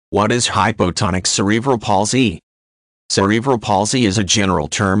What is hypotonic cerebral palsy? Cerebral palsy is a general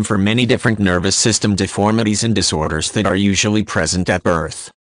term for many different nervous system deformities and disorders that are usually present at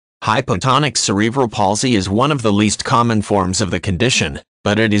birth. Hypotonic cerebral palsy is one of the least common forms of the condition,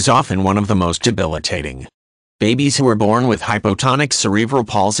 but it is often one of the most debilitating. Babies who are born with hypotonic cerebral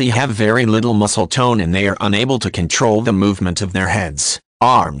palsy have very little muscle tone and they are unable to control the movement of their heads,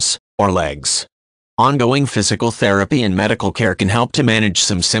 arms, or legs. Ongoing physical therapy and medical care can help to manage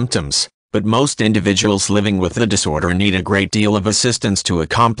some symptoms, but most individuals living with the disorder need a great deal of assistance to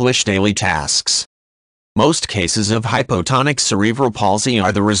accomplish daily tasks. Most cases of hypotonic cerebral palsy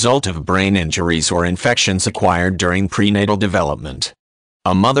are the result of brain injuries or infections acquired during prenatal development.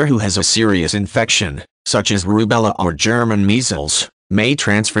 A mother who has a serious infection, such as rubella or German measles, may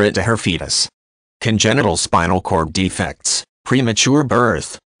transfer it to her fetus. Congenital spinal cord defects, premature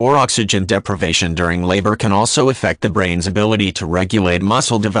birth, or oxygen deprivation during labor can also affect the brain's ability to regulate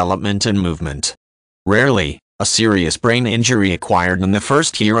muscle development and movement. Rarely, a serious brain injury acquired in the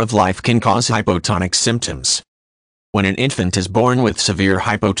first year of life can cause hypotonic symptoms. When an infant is born with severe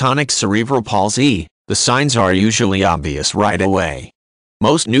hypotonic cerebral palsy, the signs are usually obvious right away.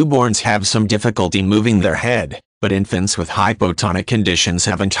 Most newborns have some difficulty moving their head, but infants with hypotonic conditions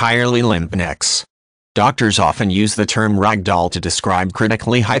have entirely limp necks. Doctors often use the term ragdoll to describe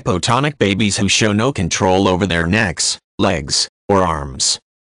critically hypotonic babies who show no control over their necks, legs, or arms.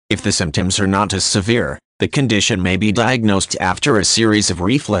 If the symptoms are not as severe, the condition may be diagnosed after a series of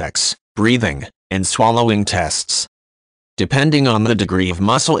reflex, breathing, and swallowing tests. Depending on the degree of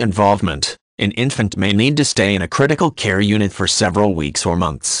muscle involvement, an infant may need to stay in a critical care unit for several weeks or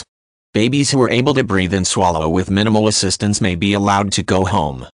months. Babies who are able to breathe and swallow with minimal assistance may be allowed to go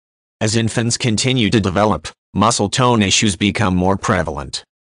home. As infants continue to develop, muscle tone issues become more prevalent.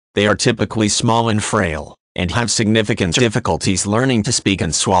 They are typically small and frail, and have significant difficulties learning to speak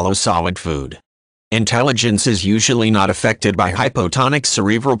and swallow solid food. Intelligence is usually not affected by hypotonic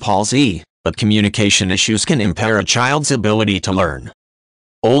cerebral palsy, but communication issues can impair a child's ability to learn.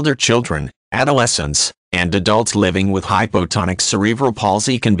 Older children, adolescents, and adults living with hypotonic cerebral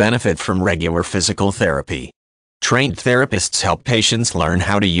palsy can benefit from regular physical therapy. Trained therapists help patients learn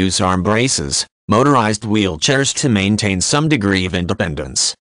how to use arm braces, motorized wheelchairs to maintain some degree of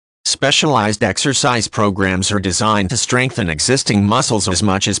independence. Specialized exercise programs are designed to strengthen existing muscles as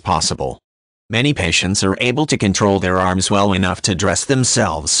much as possible. Many patients are able to control their arms well enough to dress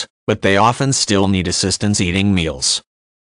themselves, but they often still need assistance eating meals.